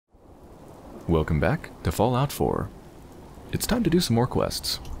Welcome back to Fallout 4. It's time to do some more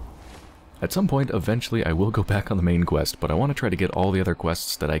quests. At some point, eventually, I will go back on the main quest, but I want to try to get all the other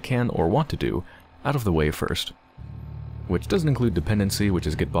quests that I can or want to do out of the way first. Which doesn't include dependency, which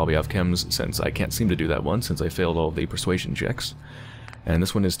is get Bobby off chems, since I can't seem to do that one since I failed all the persuasion checks. And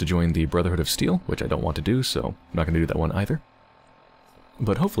this one is to join the Brotherhood of Steel, which I don't want to do, so I'm not going to do that one either.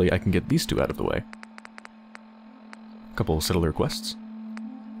 But hopefully I can get these two out of the way. A couple settler quests.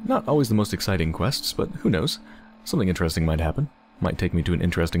 Not always the most exciting quests, but who knows? Something interesting might happen. Might take me to an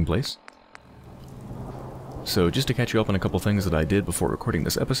interesting place. So just to catch you up on a couple things that I did before recording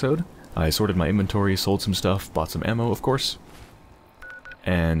this episode, I sorted my inventory, sold some stuff, bought some ammo, of course.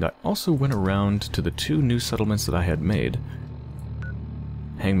 And I also went around to the two new settlements that I had made.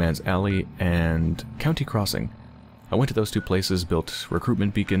 Hangman's Alley and County Crossing. I went to those two places, built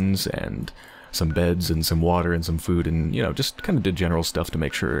recruitment beacons and some beds and some water and some food and, you know, just kind of did general stuff to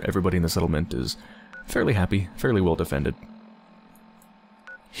make sure everybody in the settlement is fairly happy, fairly well defended.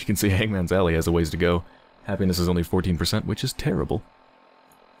 You can see Hangman's Alley has a ways to go. Happiness is only 14%, which is terrible.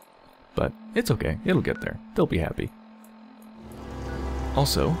 But it's okay, it'll get there. They'll be happy.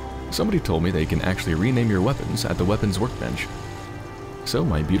 Also, somebody told me that you can actually rename your weapons at the weapons workbench. So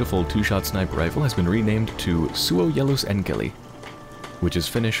my beautiful two-shot sniper rifle has been renamed to Suo Yelos Enkeli, which is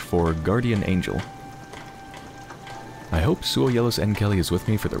Finnish for Guardian Angel. I hope Suo Yelos Enkeli is with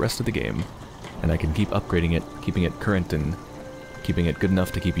me for the rest of the game, and I can keep upgrading it, keeping it current, and keeping it good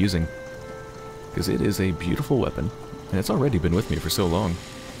enough to keep using. Because it is a beautiful weapon, and it's already been with me for so long.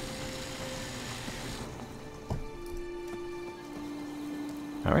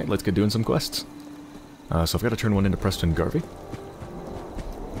 Alright, let's get doing some quests. So I've got to turn one into Preston Garvey.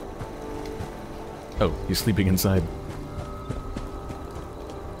 Oh, he's sleeping inside.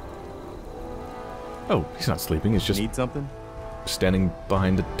 Oh, he's not sleeping, he's just... Need something? Standing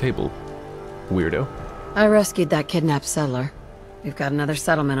behind a table. Weirdo. I rescued that kidnapped settler. We've got another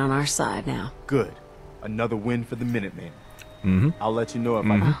settlement on our side now. Good. Another win for the Minutemen. Mm-hmm. I'll let you know if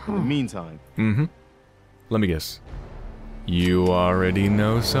I can. In the meantime. Mm-hmm. Let me guess. You already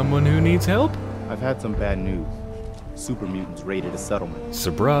know someone who needs help? I've had some bad news. Super mutants raided a settlement.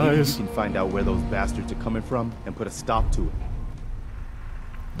 Surprise! Maybe you can find out where those bastards are coming from and put a stop to it.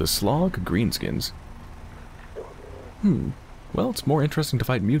 The Slog Greenskins. Well, it's more interesting to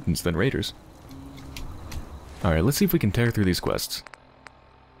fight mutants than raiders. Alright, let's see if we can tear through these quests.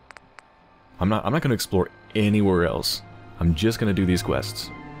 I'm not going to explore anywhere else. I'm just going to do these quests.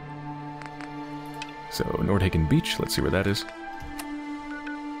 So, Nordhagen Beach, let's see where that is.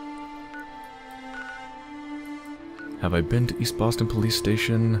 Have I been to East Boston Police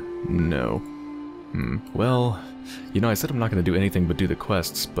Station? No. Well, you know, I said I'm not going to do anything but do the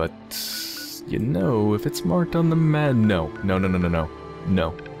quests, but... You know, if it's marked on the map... No. No.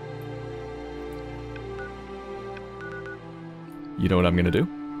 You know what I'm gonna do?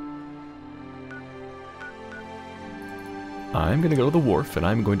 I'm gonna go to the wharf, and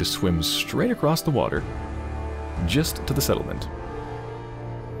I'm going to swim straight across the water, just to the settlement.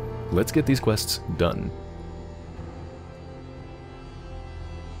 Let's get these quests done.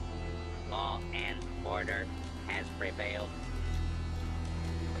 Law and order has prevailed.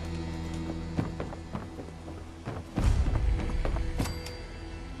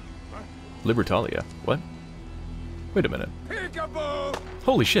 Libertalia. What? Wait a minute.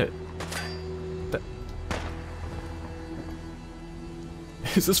 Holy shit. That...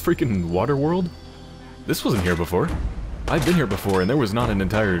 Is this freaking Waterworld? This wasn't here before. I've been here before and there was not an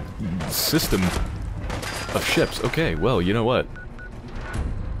entire system of ships. Okay, well, you know what?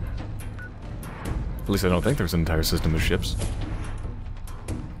 At least I don't think there's an entire system of ships.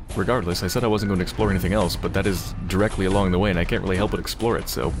 Regardless, I said I wasn't going to explore anything else, but that is directly along the way and I can't really help but explore it,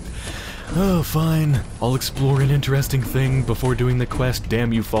 so... Oh, fine. I'll explore an interesting thing before doing the quest.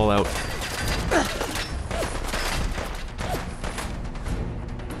 Damn you, Fallout.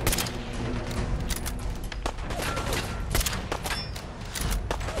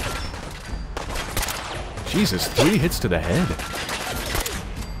 Jesus, 3 hits to the head.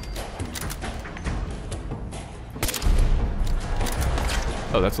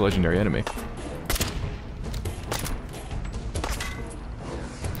 Oh, that's a legendary enemy.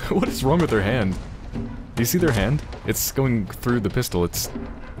 What is wrong with their hand? Do you see their hand? It's going through the pistol. It's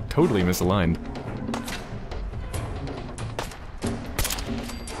totally misaligned.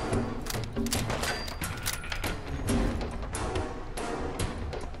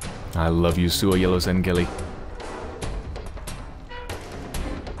 I love you, Suo Yelos Enkeli.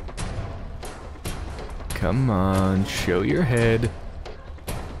 Come on, show your head.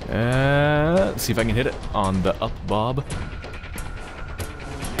 Let's see if I can hit it on the up bob.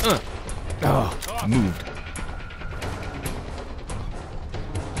 Oh, moved.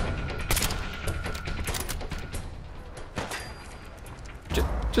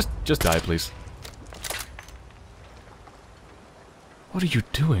 Just die, please. What are you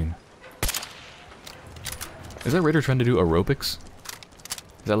doing? Is that Raider trying to do aerobics?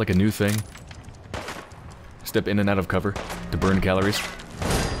 Is that like a new thing? Step in and out of cover to burn calories?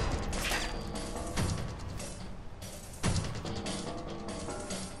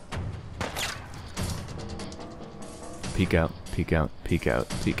 Peek out, peek out, peek out,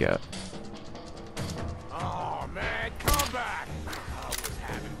 peek out. Oh man, come back! I was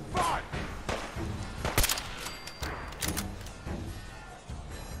having fun!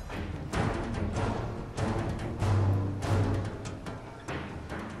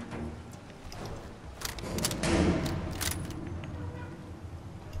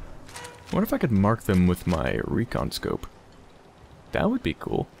 I wonder if I could mark them with my recon scope. That would be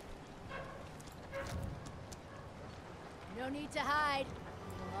cool. No need to hide.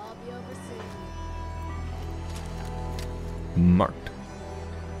 It'll all be over soon. Marked.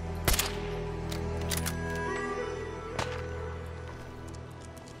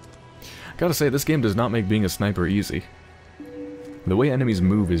 Gotta say, this game does not make being a sniper easy. The way enemies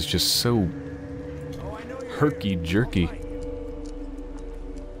move is just so herky-jerky.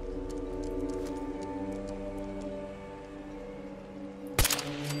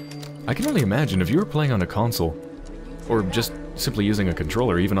 I can only imagine if you were playing on a console, or just simply using a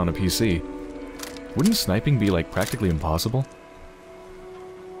controller, even on a PC, wouldn't sniping be like practically impossible?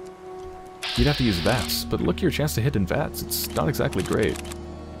 You'd have to use VATS, but look at your chance to hit in VATS, it's not exactly great.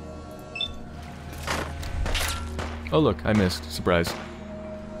 Oh look, I missed. Surprise.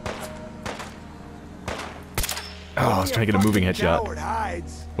 Oh, I was trying to get a moving headshot. Would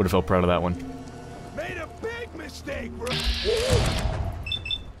have felt proud of that one. Made a big mistake, bro.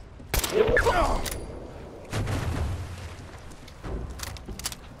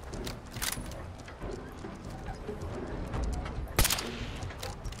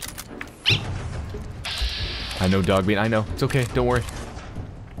 I know, Dogbeat, I know. It's okay, don't worry.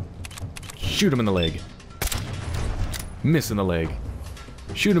 Shoot him in the leg. Miss in the leg.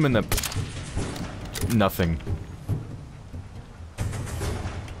 Shoot him in the... nothing.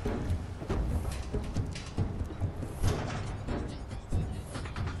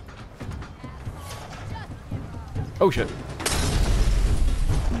 Oh shit.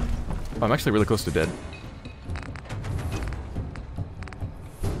 Oh, I'm actually really close to dead.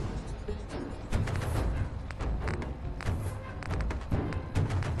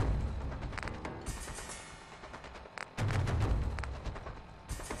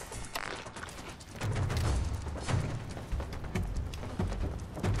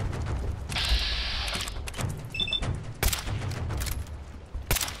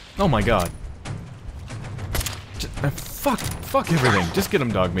 Oh my god. Fuck everything. Just get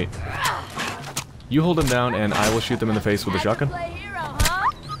him, Dogmeat. You hold him down and I will shoot them in the face with a shotgun. Get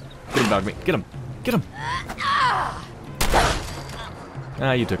him, Dogmeat. Get him. Get him.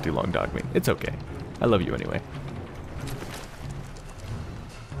 Ah, you took too long, Dogmeat. It's okay. I love you anyway.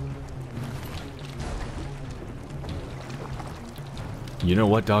 You know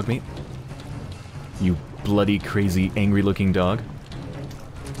what, Dogmeat? You bloody, crazy, angry-looking dog.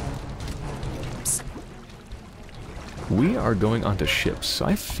 We are going onto ships, so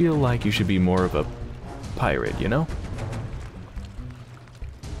I feel like you should be more of a pirate, you know?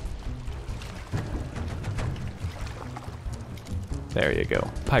 There you go.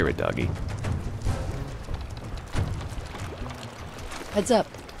 Pirate doggy. Heads up.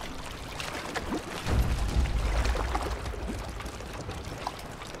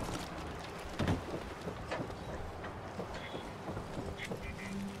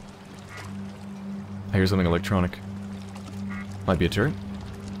 I hear something electronic. Might be a turret.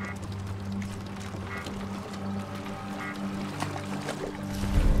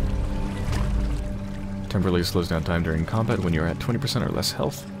 Temporarily slows down time during combat when you're at 20% or less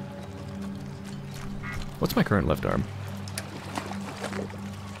health. What's my current left arm?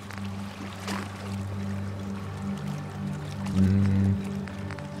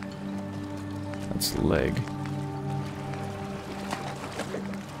 That's leg.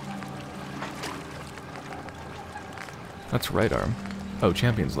 That's right arm. Oh,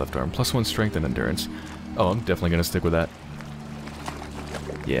 champion's left arm. +1 strength and endurance. Oh, I'm definitely gonna stick with that.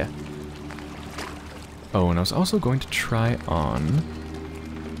 Yeah. Oh, and I was also going to try on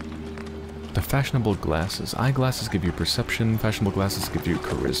the fashionable glasses. Eyeglasses give you perception, fashionable glasses give you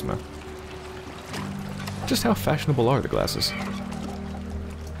charisma. Just how fashionable are the glasses?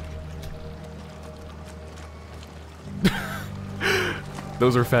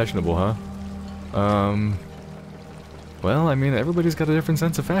 Those are fashionable, huh? Well, I mean, everybody's got a different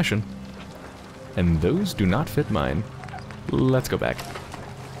sense of fashion. And those do not fit mine. Let's go back.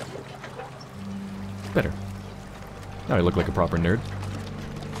 Better. Now I look like a proper nerd.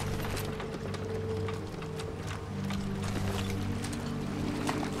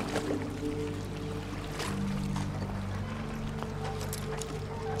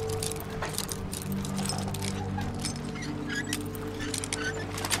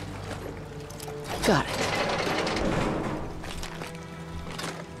 Got it.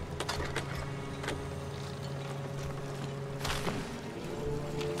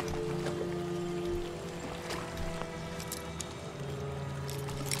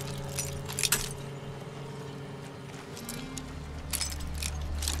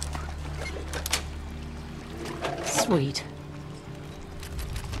 Sweet.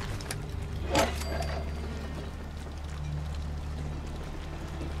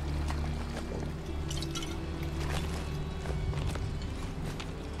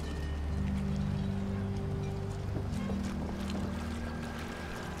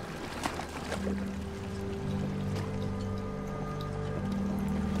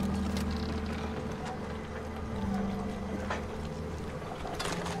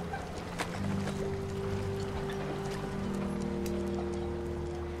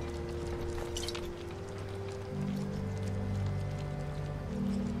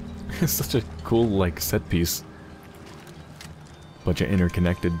 It's such a cool, like, set piece. Bunch of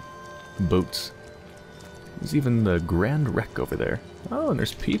interconnected boats. There's even the Grand Wreck over there. Oh, and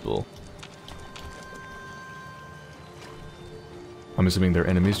there's people. I'm assuming they're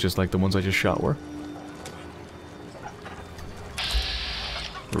enemies just like the ones I just shot were.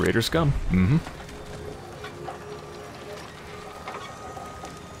 Raider scum. Mm-hmm.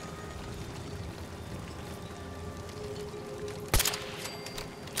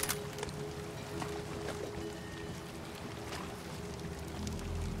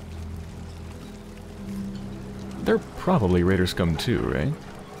 They're probably Raider scum too, right?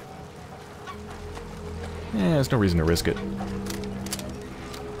 Yeah, there's no reason to risk it.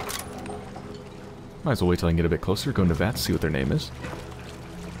 Might as well wait till I can get a bit closer, go into VATS, see what their name is.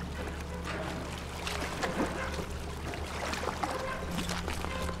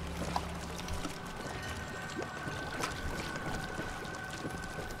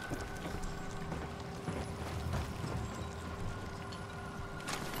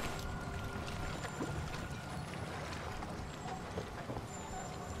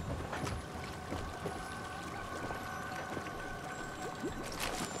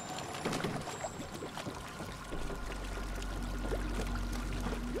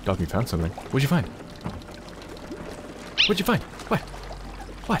 Dog, you found something. What'd you find? What'd you find? What?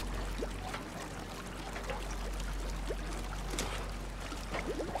 What?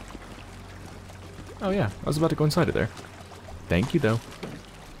 Oh yeah, I was about to go inside of there. Thank you, though.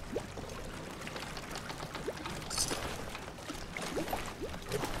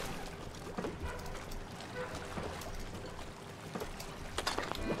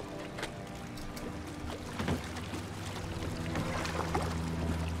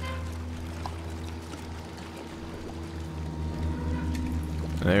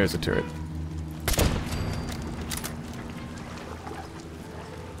 There's a turret.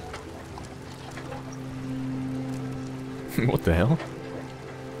 What the hell?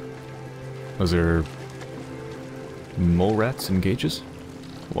 Was there mole rats in cages?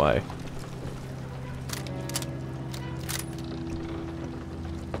 Why?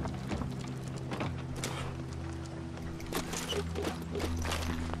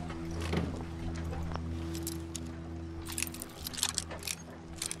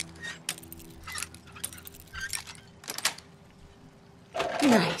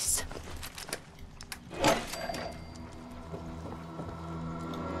 Nice.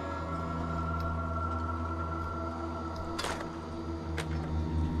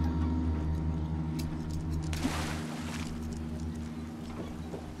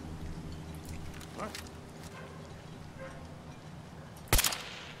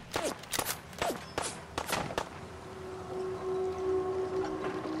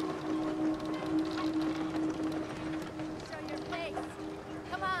 Show your face.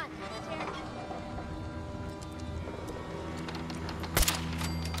 Come on, Jerry.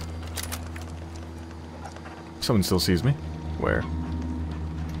 Someone still sees me. Where?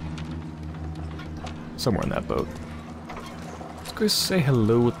 Somewhere in that boat. Let's go say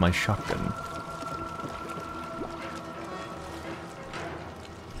hello with my shotgun.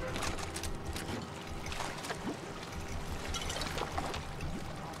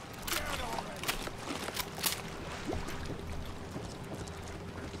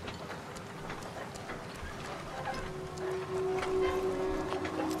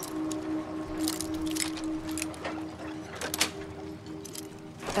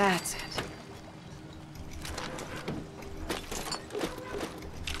 That's it.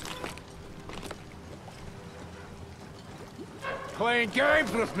 Playing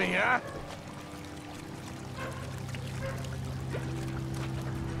games with me, huh?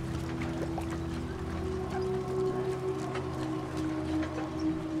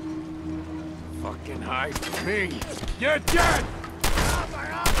 Fucking hide from me. You're dead!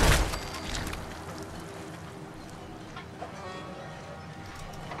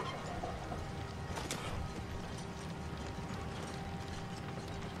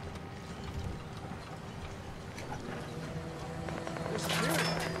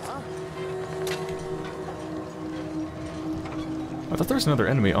 I thought there was another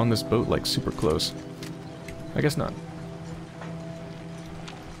enemy on this boat, like, super close. I guess not.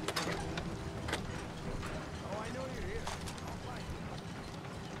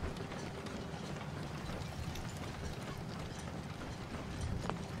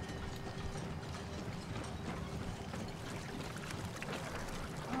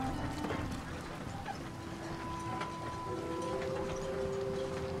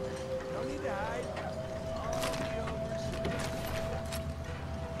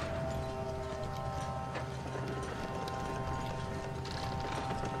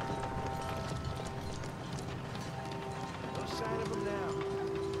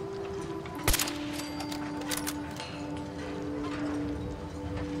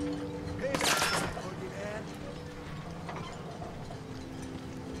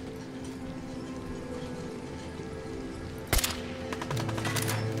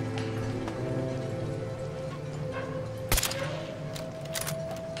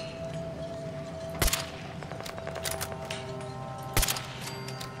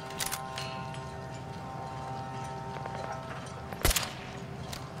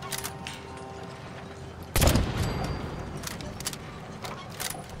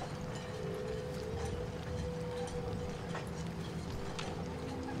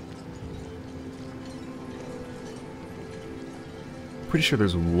 Pretty sure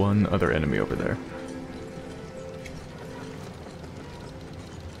there's one other enemy over there.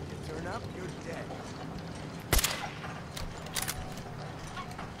 Turn up, you're dead.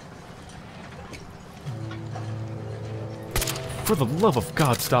 For the love of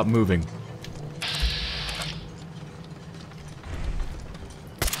God, stop moving.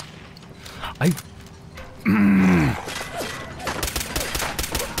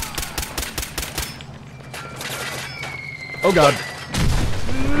 Oh God.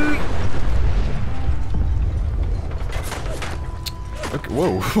 Okay,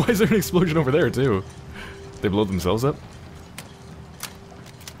 whoa, why is there an explosion over there too? They blow themselves up?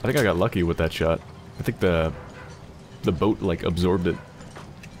 I think I got lucky with that shot. I think the boat, like, absorbed it.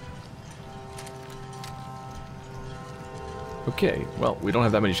 Okay, well, we don't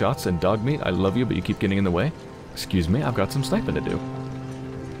have that many shots, and dog meat, I love you, but you keep getting in the way. Excuse me, I've got some sniping to do.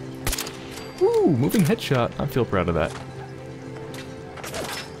 Woo, moving headshot. I feel proud of that.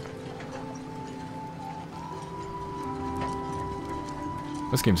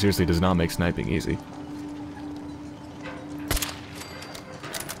 This game seriously does not make sniping easy.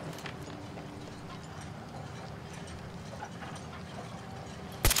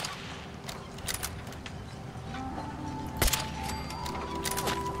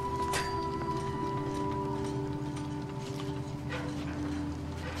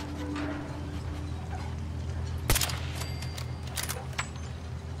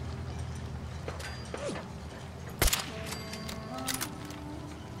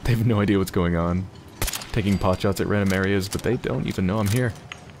 They have no idea what's going on. Taking pot shots at random areas, but they don't even know I'm here.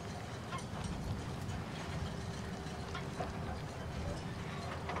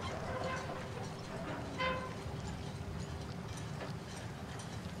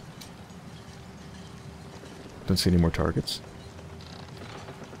 Don't see any more targets.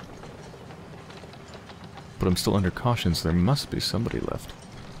 But I'm still under caution, so there must be somebody left.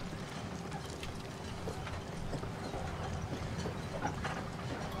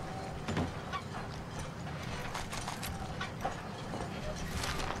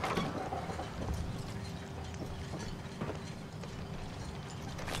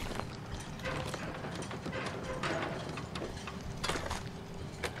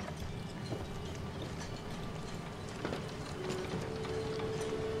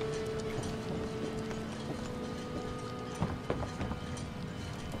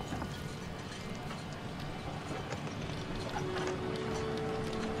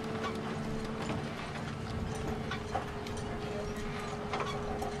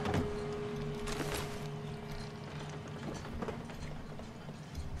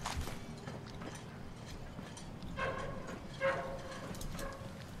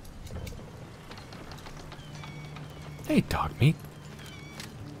 Hey, dog meat.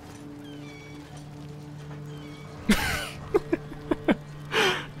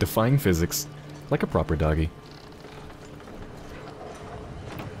 Defying physics, like a proper doggy.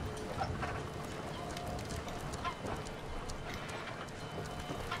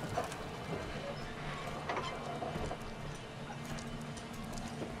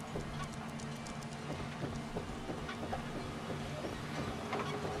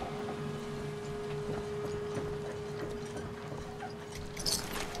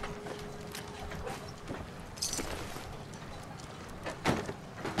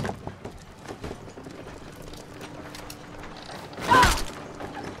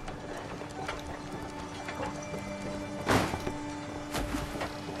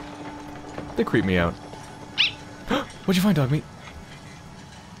 They creep me out. What'd you find, dog meat?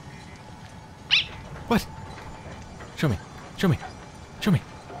 What? Show me. Show me. Show me.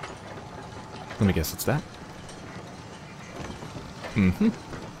 Let me guess, it's that? Mm-hmm.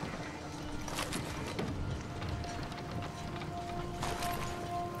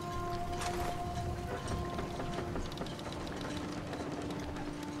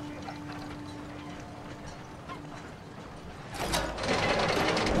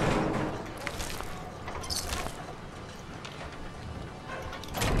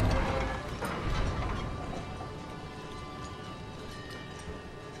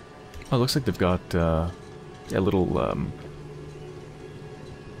 Oh, it looks like they've got, a little, what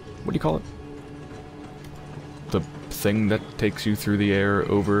do you call it? The thing that takes you through the air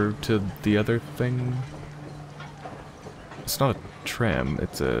over to the other thing? It's not a tram,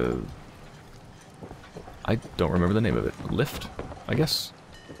 it's a... I don't remember the name of it. Lift, I guess?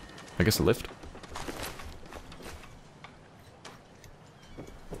 I guess a lift?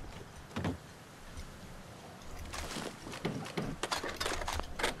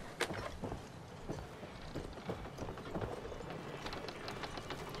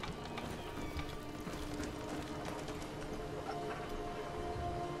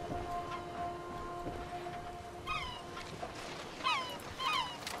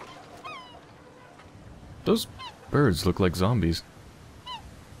 Those birds look like zombies.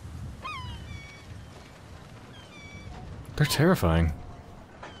 They're terrifying.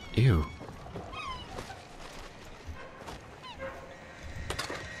 Ew.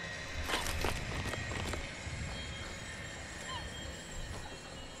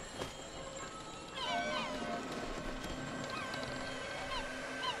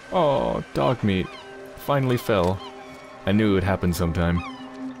 Oh, dog meat. Finally fell. I knew it would happen sometime.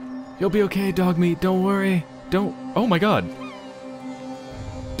 You'll be okay, dog meat, don't worry. Don't... Oh my god!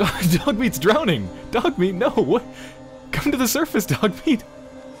 Dog meat's drowning! Dog meat, no! What? Come to the surface, dog meat!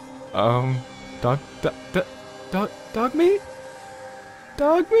 Dog meat?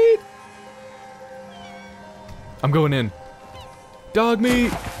 Dog meat? I'm going in. Dog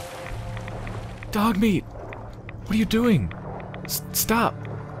meat! Dog meat! What are you doing? Stop!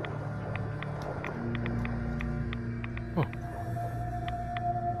 Oh.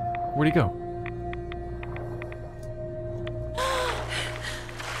 Where'd he go?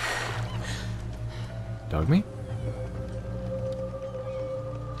 Dog meat?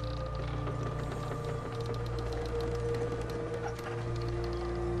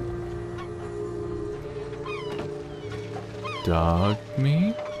 Dog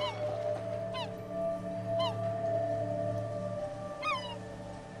meat?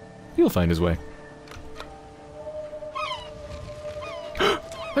 He'll find his way.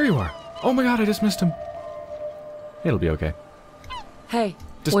 There you are! Oh my god, I just missed him! It'll be okay. Hey,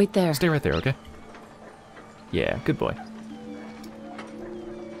 Just wait there. Stay right there, okay? Yeah, good boy.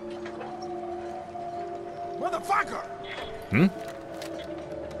 Motherfucker! Hmm?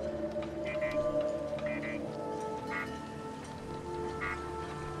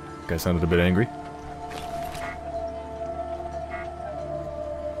 Guy sounded a bit angry.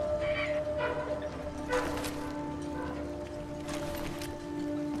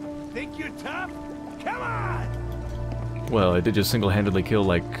 Think you're tough? Come on! Well, I did just single-handedly kill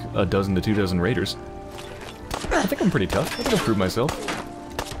like a dozen to 2 dozen raiders. I think I'm pretty tough. I think I've proved myself.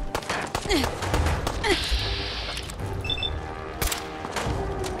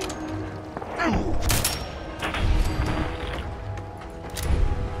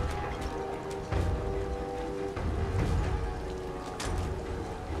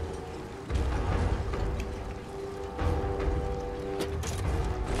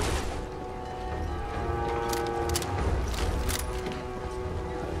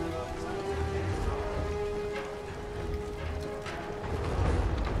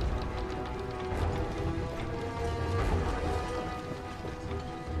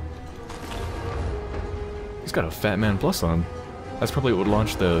 It's got a Fat Man Plus on. That's probably what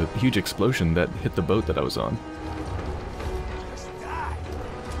launched the huge explosion that hit the boat that I was on.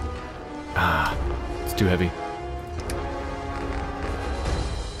 Ah, it's too heavy.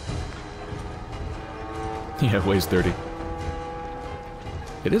 Yeah, it weighs 30.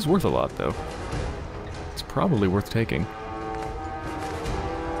 It is worth a lot, though. It's probably worth taking.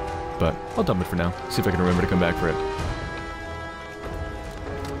 But I'll dump it for now. See if I can remember to come back for it.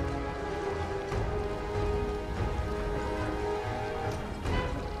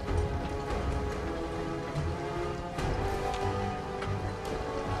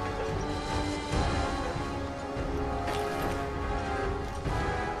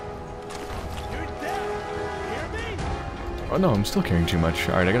 Oh no, I'm still carrying too much.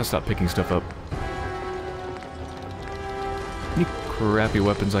 Alright, I gotta stop picking stuff up. Any crappy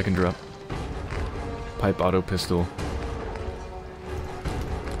weapons I can drop? Pipe auto pistol.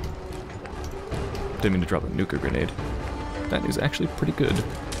 Didn't mean to drop a nuker grenade. That is actually pretty good.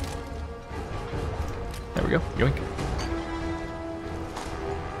 There we go. Yoink.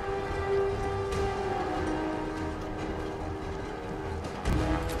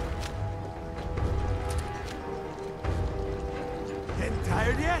 Getting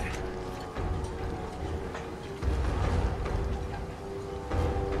tired yet?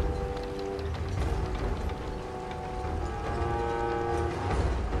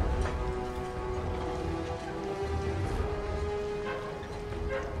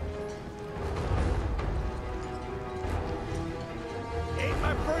 Ain't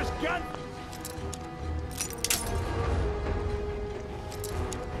my first gun.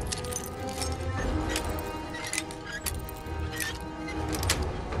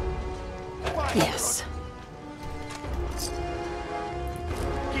 Yes.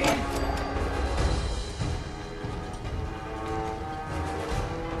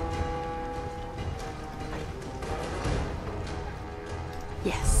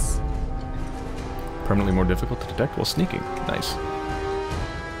 Yes. Permanently more difficult to detect while sneaking. Nice.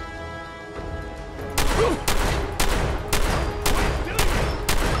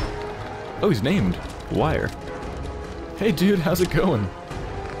 Oh, he's named. Wire. Hey dude, how's it going?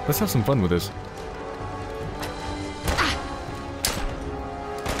 Let's have some fun with this.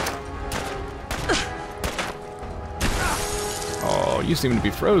 Oh, you seem to be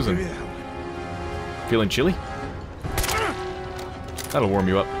frozen. Feeling chilly? That'll warm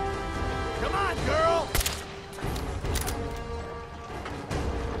you up. Come on, girl.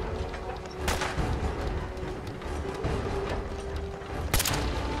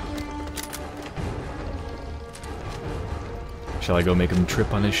 Shall I go make him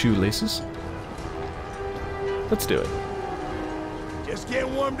trip on his shoelaces? Let's do it. Just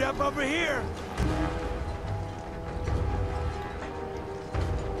getting warmed up over here.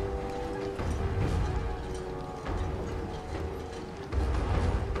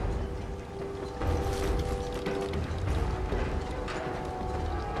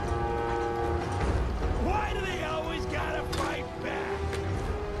 Why do they always gotta fight back?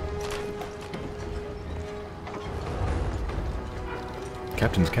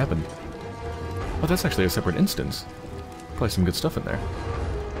 Captain's cabin. Oh, that's actually a separate instance. Probably some good stuff in there.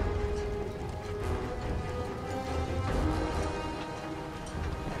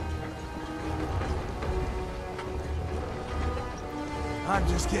 I'm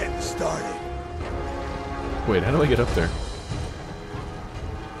just getting started. Wait, how do I get up there?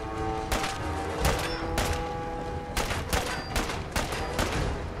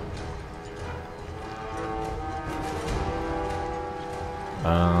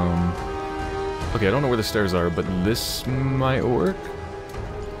 Okay, I don't know where the stairs are, but this might work.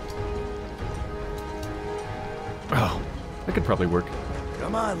 Oh, that could probably work.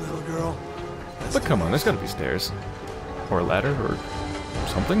 Come on, little girl. But come on, there's gotta be stairs. Or a ladder, or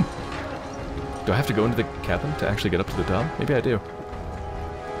something. Do I have to go into the cabin to actually get up to the top? Maybe I do.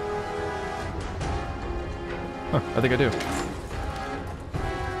 Huh, I think I do.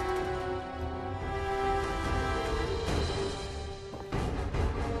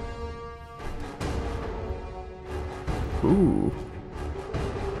 Ooh.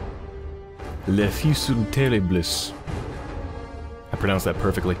 Le Fusum Terribles. I pronounced that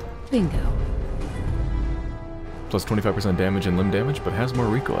perfectly. Bingo. Plus 25% damage and limb damage, but has more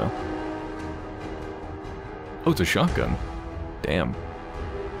recoil. Oh, it's a shotgun. Damn.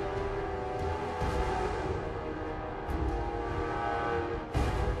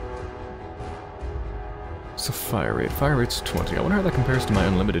 So fire rate. Fire rate's 20. I wonder how that compares to my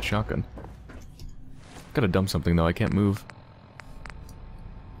unlimited shotgun. Gotta dump something though, I can't move.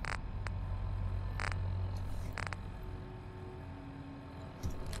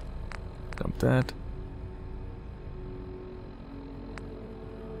 Dump that.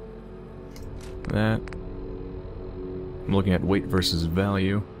 that. I'm looking at weight versus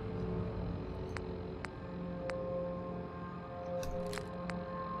value.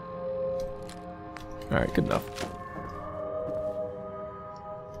 Alright, good enough.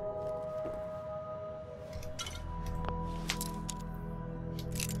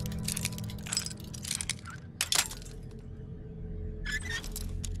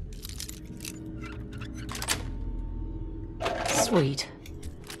 Sweet.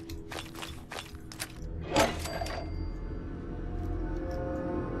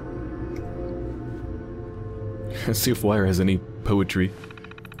 Let's see if Wire has any poetry.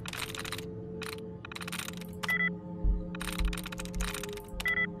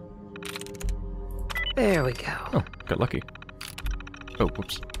 There we go. Oh, got lucky. Oh,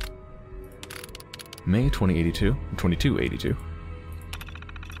 whoops. May 2082, 2282.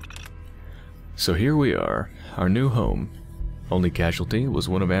 So here we are, our new home. Only casualty was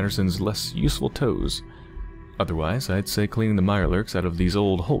one of Anderson's less useful toes. Otherwise, I'd say cleaning the Mirelurks out of these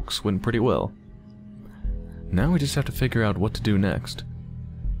old hulks went pretty well. Now we just have to figure out what to do next.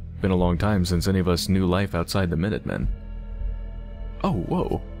 Been a long time since any of us knew life outside the Minutemen. Oh,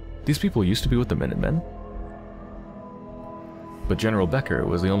 whoa. These people used to be with the Minutemen? But General Becker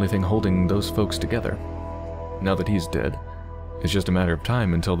was the only thing holding those folks together. Now that he's dead, it's just a matter of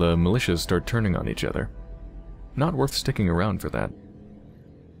time until the militias start turning on each other. Not worth sticking around for that.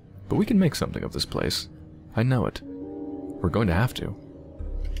 But we can make something of this place. I know it. We're going to have to.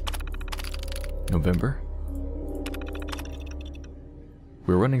 November.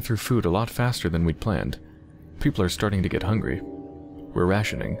 We're running through food a lot faster than we'd planned. People are starting to get hungry. We're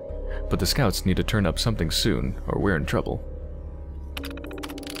rationing, but the scouts need to turn up something soon, or we're in trouble.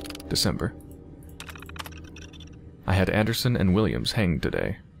 December. I had Anderson and Williams hanged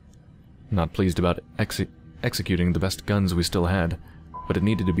today. Not pleased about executing the best guns we still had, but it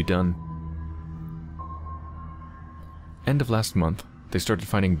needed to be done. End of last month, they started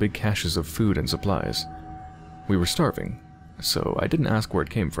finding big caches of food and supplies. We were starving, so I didn't ask where it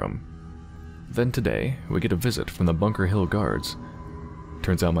came from. Then today, we get a visit from the Bunker Hill guards.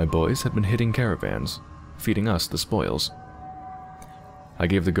 Turns out my boys had been hitting caravans, feeding us the spoils. I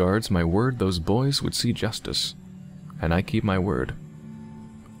gave the guards my word those boys would see justice, and I keep my word.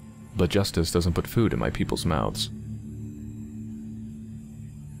 But justice doesn't put food in my people's mouths.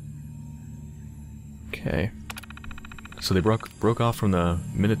 Okay. So they broke off from the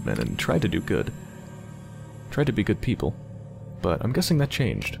Minutemen and tried to do good. Tried to be good people, but I'm guessing that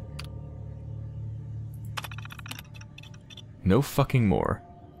changed. No fucking more.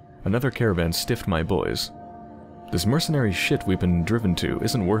 Another caravan stiffed my boys. This mercenary shit we've been driven to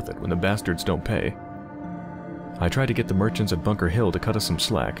isn't worth it when the bastards don't pay. I tried to get the merchants at Bunker Hill to cut us some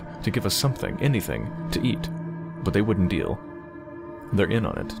slack, to give us something, anything, to eat, but they wouldn't deal. They're in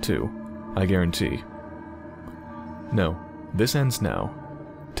on it, too. I guarantee. No, this ends now.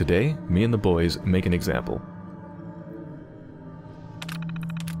 Today, me and the boys make an example.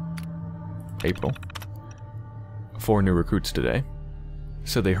 April. 4 new recruits today.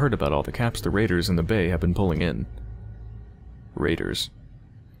 Said they heard about all the caps the raiders in the bay have been pulling in. Raiders.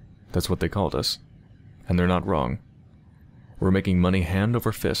 That's what they called us. And they're not wrong. We're making money hand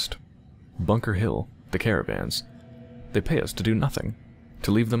over fist. Bunker Hill, the caravans. They pay us to do nothing.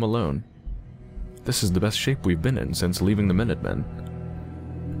 To leave them alone. This is the best shape we've been in since leaving the Minutemen.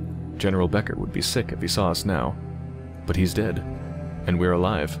 General Becker would be sick if he saw us now. But he's dead. And we're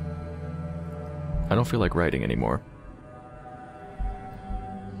alive. I don't feel like writing anymore.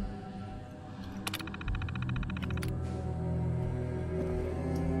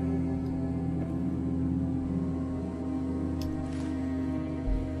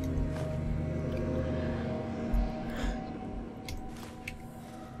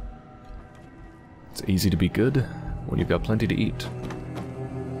 It's easy to be good when you've got plenty to eat.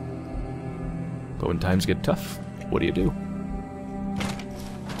 But when times get tough, what do you do?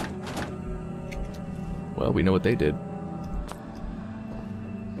 Well, we know what they did.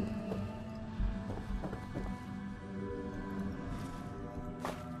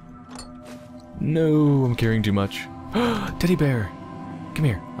 No, I'm carrying too much. Teddy bear! Come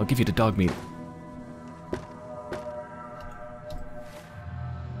here, I'll give you the dog meat.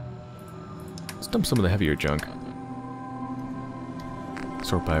 Let's dump some of the heavier junk.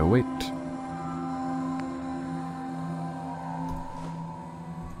 Sort by weight.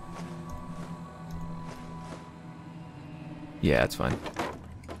 Yeah, it's fine.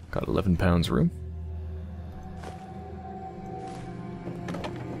 Got 11 pounds room.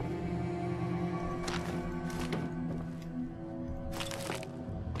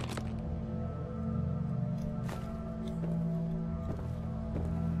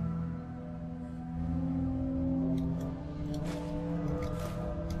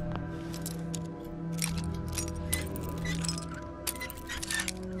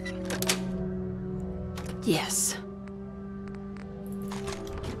 Yes.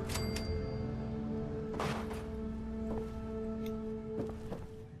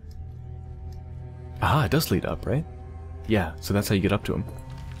 Ah, it does lead up, right? Yeah, so that's how you get up to him.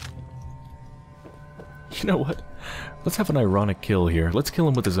 You know what? Let's have an ironic kill here. Let's kill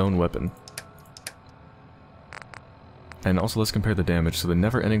him with his own weapon. And also let's compare the damage. So the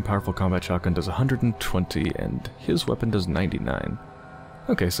never-ending powerful combat shotgun does 120 and his weapon does 99.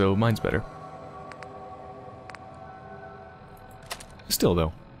 Okay, so mine's better. Still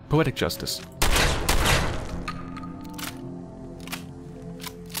though, poetic justice.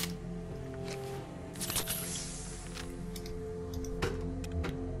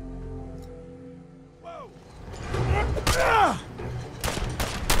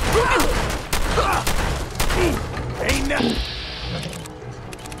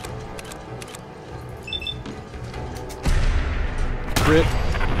 Crit.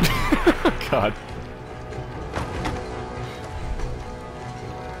 God.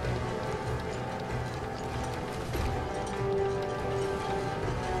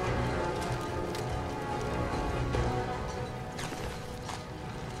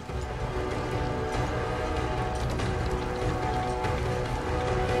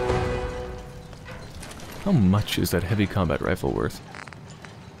 How much is that heavy combat rifle worth?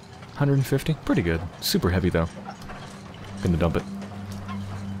 150? Pretty good. Super heavy though. Gonna dump it.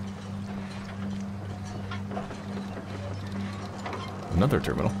 Another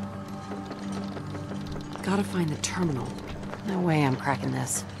terminal. Gotta find the terminal. No way I'm cracking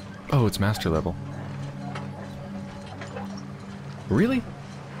this. Oh, it's master level. Really?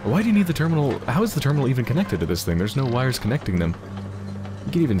 Why do you need the terminal? How is the terminal even connected to this thing? There's no wires connecting them.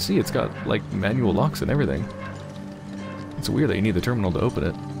 You can even see it's got, like, manual locks and everything. It's weird that you need the terminal to open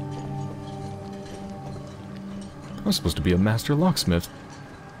it. I'm supposed to be a master locksmith.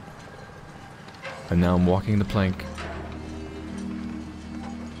 And now I'm walking the plank.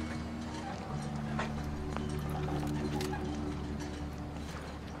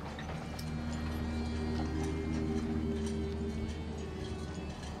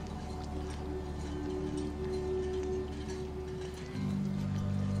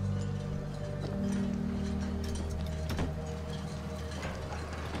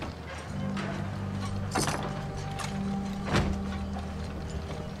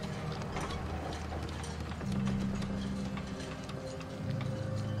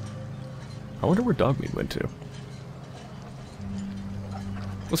 I wonder where Dogmeat went to.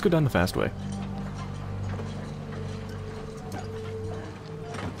 Let's go down the fast way.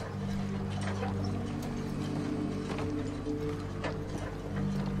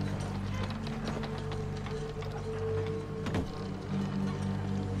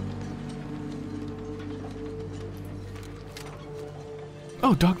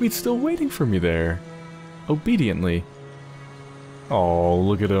 Oh, Dogmeat's still waiting for me there. Obediently. Oh,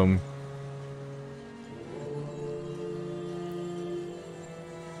 look at him.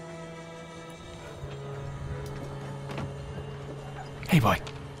 Hey, boy.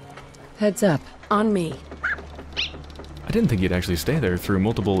 Heads up. On me. I didn't think he'd actually stay there through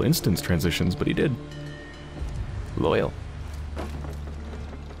multiple instance transitions, but he did. Loyal.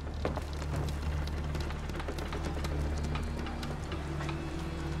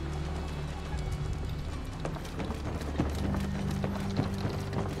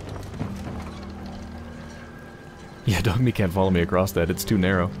 Yeah, Dogmeat can't follow me across that. It's too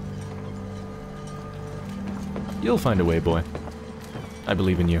narrow. You'll find a way, boy. I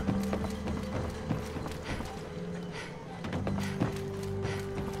believe in you.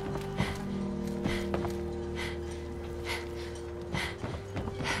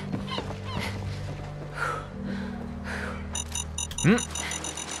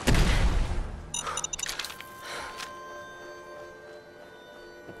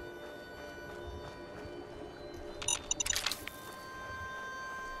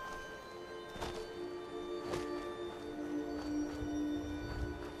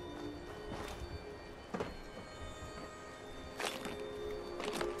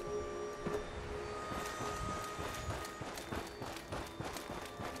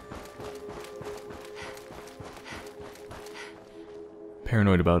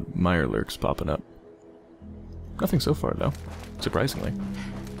 Paranoid about Mirelurks popping up. Nothing so far, though. Surprisingly.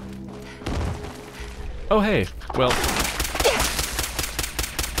 Oh, hey! Well...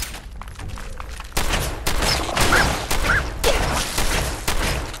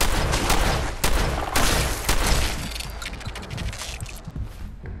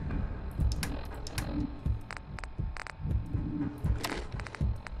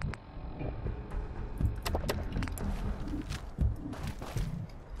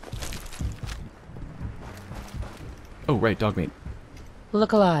 Oh, right, dog meat.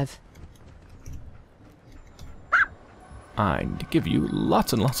 Look alive. I need to give you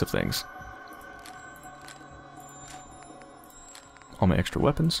lots and lots of things. All my extra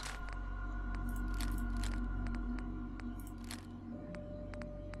weapons.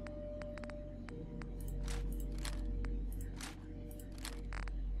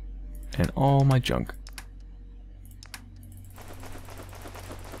 And all my junk.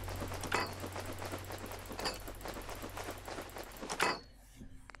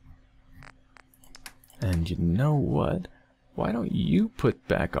 And you know what? Why don't you put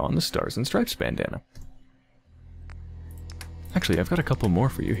back on the Stars and Stripes bandana? Actually, I've got a couple more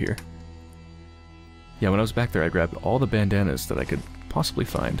for you here. Yeah, when I was back there, I grabbed all the bandanas that I could possibly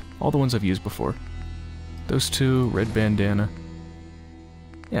find. All the ones I've used before. Those two, red bandana.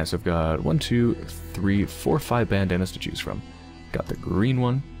 Yeah, so I've got 1, 2, 3, 4, 5 bandanas to choose from. Got the green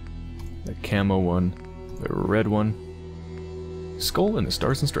one, the camo one, the red one, skull, and the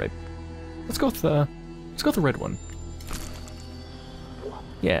Stars and Stripe. Let's go with the red one.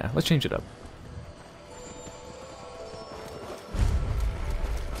 Yeah, let's change it up.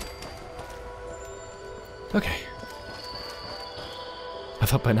 Okay. I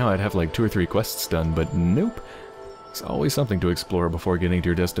thought by now I'd have like 2 or 3 quests done, but nope. There's always something to explore before getting to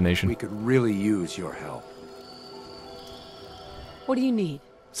your destination. We could really use your help. What do you need?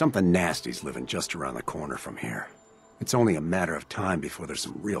 Something nasty's living just around the corner from here. It's only a matter of time before there's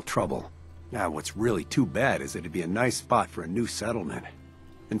some real trouble. Now, what's really too bad is it'd be a nice spot for a new settlement.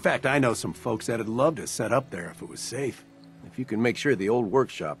 In fact, I know some folks that'd love to set up there if it was safe. If you can make sure the old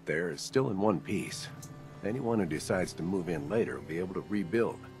workshop there is still in one piece, anyone who decides to move in later will be able to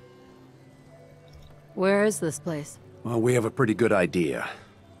rebuild. Where is this place? Well, we have a pretty good idea.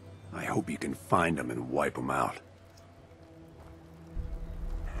 I hope you can find them and wipe them out.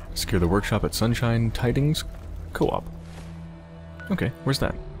 Secure the workshop at Sunshine Tidings Co-op. Okay, where's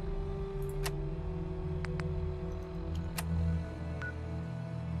that?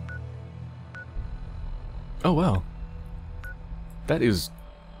 Oh wow. That is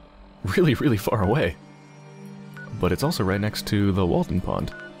really, really far away. But it's also right next to the Walton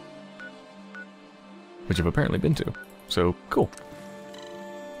Pond, which I've apparently been to. So, cool.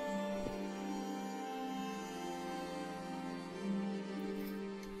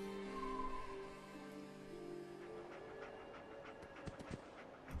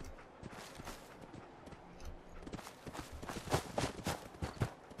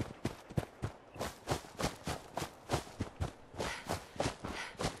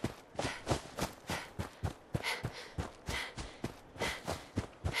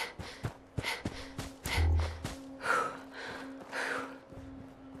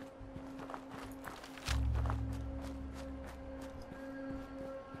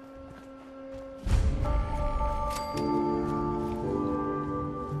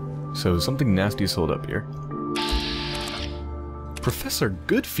 So something nasty sold up here. Professor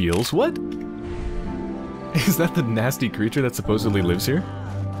Goodfeels? What? Is that the nasty creature that supposedly lives here?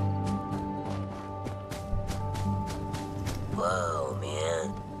 Whoa,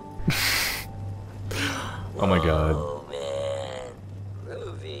 man. Oh my god. Oh, man.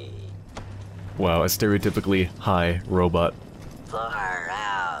 Groovy. Wow, a stereotypically high robot. Far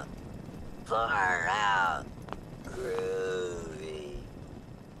out. Far out. Groovy.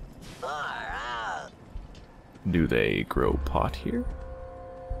 Far out. Do they grow pot here?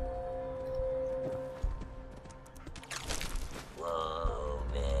 Whoa,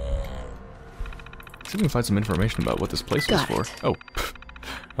 man. See if we can find some information about what this place was for. Oh,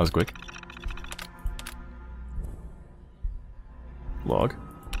 that was quick. Log.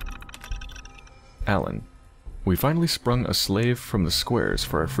 Alan. We finally sprung a slave from the squares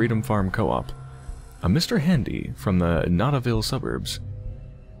for our Freedom Farm Co-op. A Mr. Handy from the Nottaville suburbs.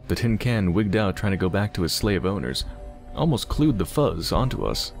 The tin can wigged out trying to go back to his slave owners. Almost clued the fuzz onto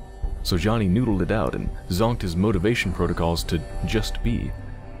us. So Johnny noodled it out and zonked his motivation protocols to just be.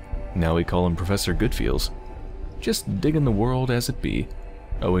 Now we call him Professor Goodfeels. Just digging the world as it be,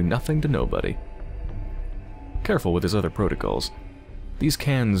 owing nothing to nobody. Careful with his other protocols. These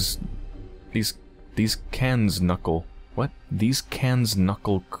cans knuckle... What? These cans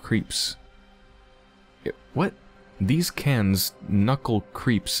knuckle creeps. What? These cans knuckle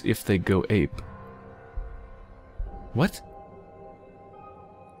creeps if they go ape. What?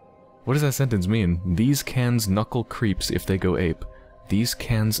 What does that sentence mean? These cans knuckle creeps if they go ape. These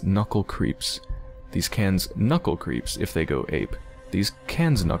cans knuckle creeps. These cans knuckle creeps if they go ape. These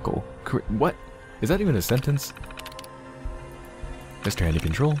cans knuckle what? Is that even a sentence? Mr. Handy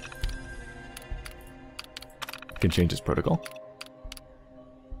Control. Can change his protocol.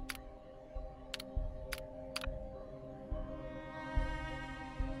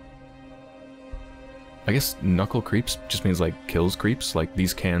 I guess knuckle creeps just means like kills creeps, like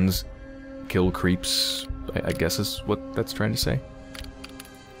these cans kill creeps, I guess is what that's trying to say.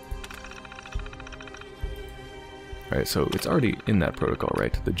 Alright, so it's already in that protocol,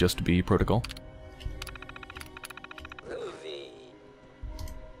 right? The Just Be protocol?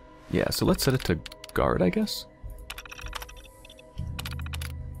 Yeah, so let's set it to guard, I guess?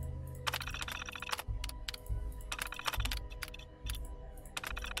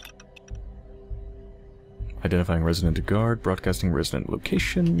 Identifying resident to guard, broadcasting resident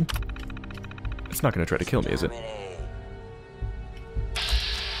location. It's not going to try to kill me, is it?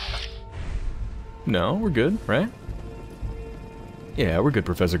 No, we're good, right? Yeah, we're good,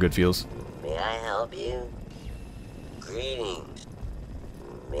 Professor Goodfeels. May I help you? Greetings.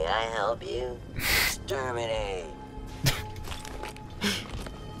 May I help you? Exterminate.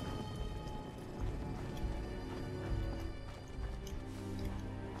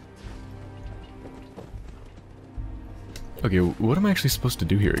 Okay, what am I actually supposed to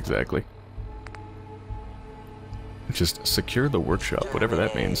do here exactly? Just secure the workshop, whatever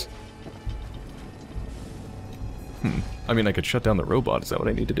that means. I mean, I could shut down the robot, is that what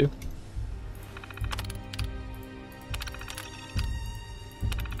I need to do?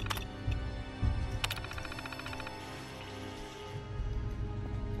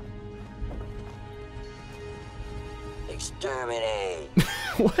 Exterminate.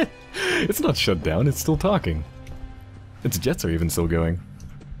 What? It's not shut down, it's still talking. Its jets are even still going.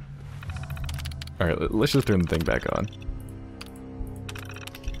 Alright, let's just turn the thing back on.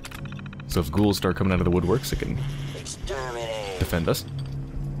 So if ghouls start coming out of the woodworks, it can defend us.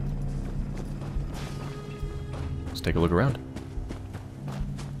 Let's take a look around.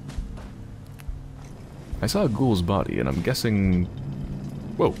 I saw a ghoul's body, and I'm guessing...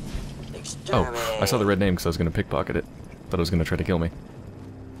 Whoa. Oh, I saw the red name because I was going to pickpocket it. Thought it was going to try to kill me.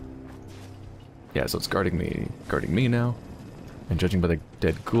 Yeah, so it's guarding me now. And judging by the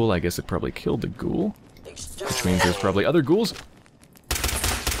dead ghoul, I guess it probably killed the ghoul. Which means there's probably other ghouls.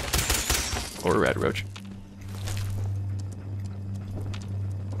 Or a rat roach.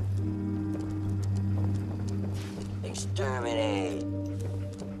 Exterminate.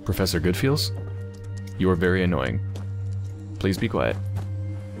 Professor Goodfeels, you are very annoying. Please be quiet.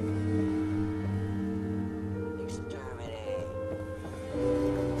 Exterminate.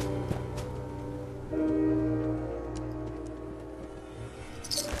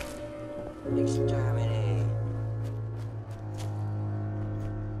 Exterminate.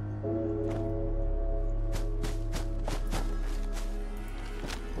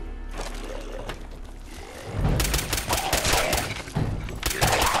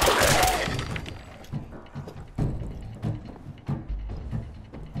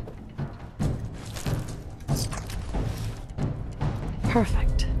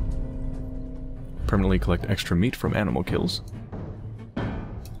 Perfect. Permanently collect extra meat from animal kills.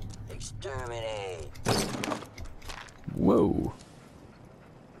 Exterminate. Whoa.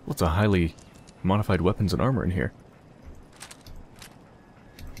 Lots of highly modified weapons and armor in here.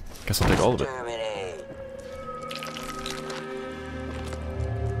 Guess I'll take all of it.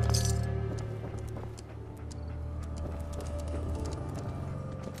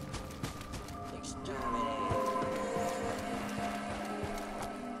 Exterminate.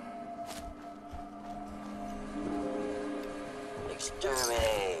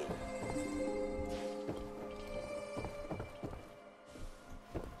 Exterminate.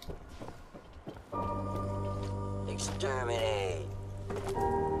 Exterminate.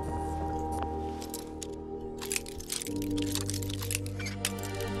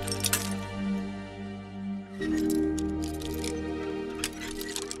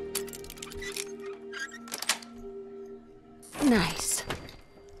 Nice.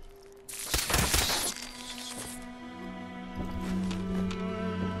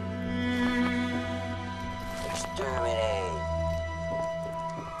 Exterminate.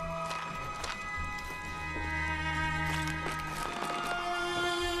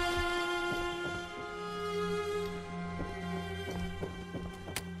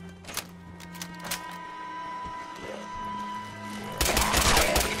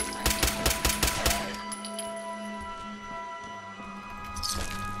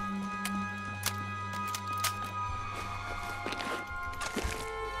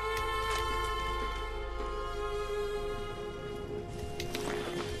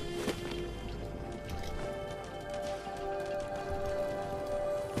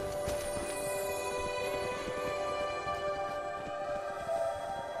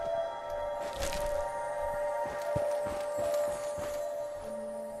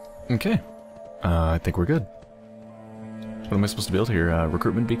 Okay. I think we're good. What am I supposed to build here?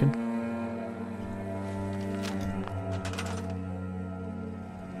 Recruitment beacon?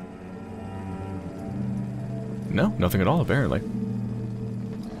 No, nothing at all, apparently.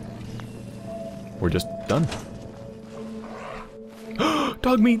 We're just done.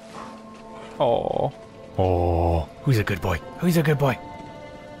 Dog meat! Oh. Oh. Who's a good boy? Who's a good boy?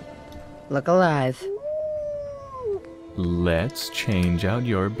 Look alive. Let's change out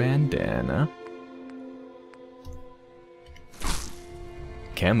your bandana.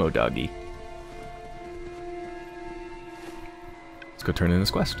 Camo doggy. Let's go turn in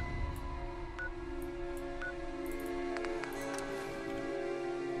this quest.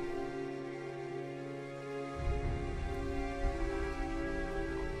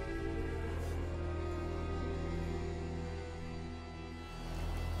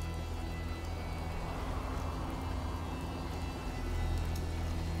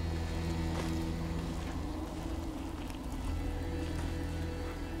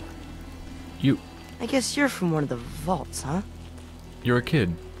 I guess you're from one of the vaults, huh? You're a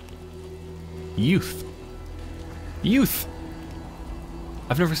kid. Youth. Youth!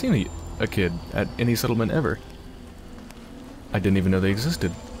 I've never seen a kid at any settlement ever. I didn't even know they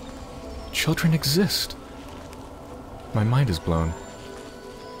existed. Children exist. My mind is blown.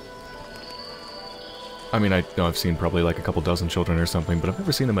 I mean, I know I've seen probably like a couple dozen children or something, but I've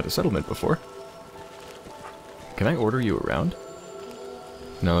never seen them at a settlement before. Can I order you around?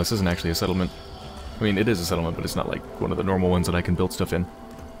 No, this isn't actually a settlement. I mean, it is a settlement, but it's not like one of the normal ones that I can build stuff in.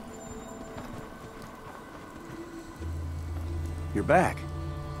 You're back.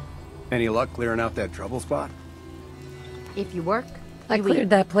 Any luck clearing out that trouble spot? If you work, I you cleared eat.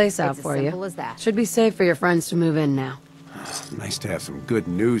 that place out It's for as you. simple as that. Should be safe for your friends to move in now. Nice to have some good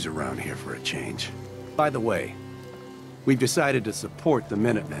news around here for a change. By the way, we've decided to support the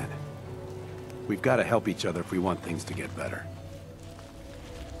Minutemen. We've got to help each other if we want things to get better.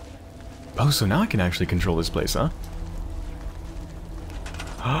 Oh, so now I can actually control this place, huh?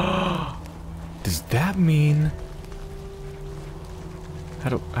 Does that mean... How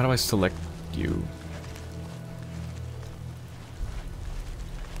do I select you?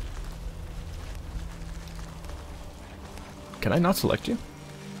 Can I not select you?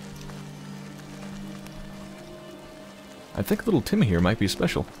 I think little Timmy here might be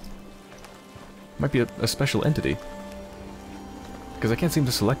special. Might be a special entity. Because I can't seem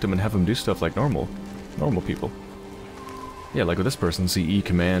to select him and have him do stuff like normal people. Yeah, like with this person, CE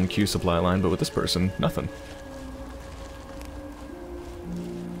command, Q supply line, but with this person, nothing.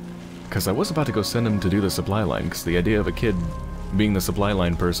 Because I was about to go send him to do the supply line, because the idea of a kid being the supply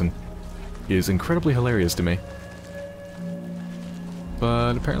line person is incredibly hilarious to me.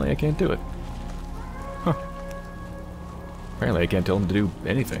 But apparently I can't do it. Huh. Apparently I can't tell him to do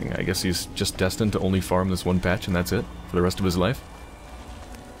anything. I guess he's just destined to only farm this one patch and that's it for the rest of his life.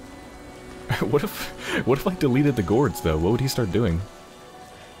 What if I deleted the gourds though? What would he start doing?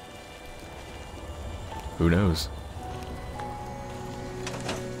 Who knows?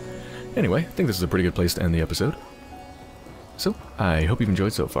 Anyway, I think this is a pretty good place to end the episode. So, I hope you've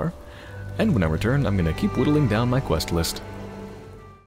enjoyed so far. And when I return, I'm gonna keep whittling down my quest list.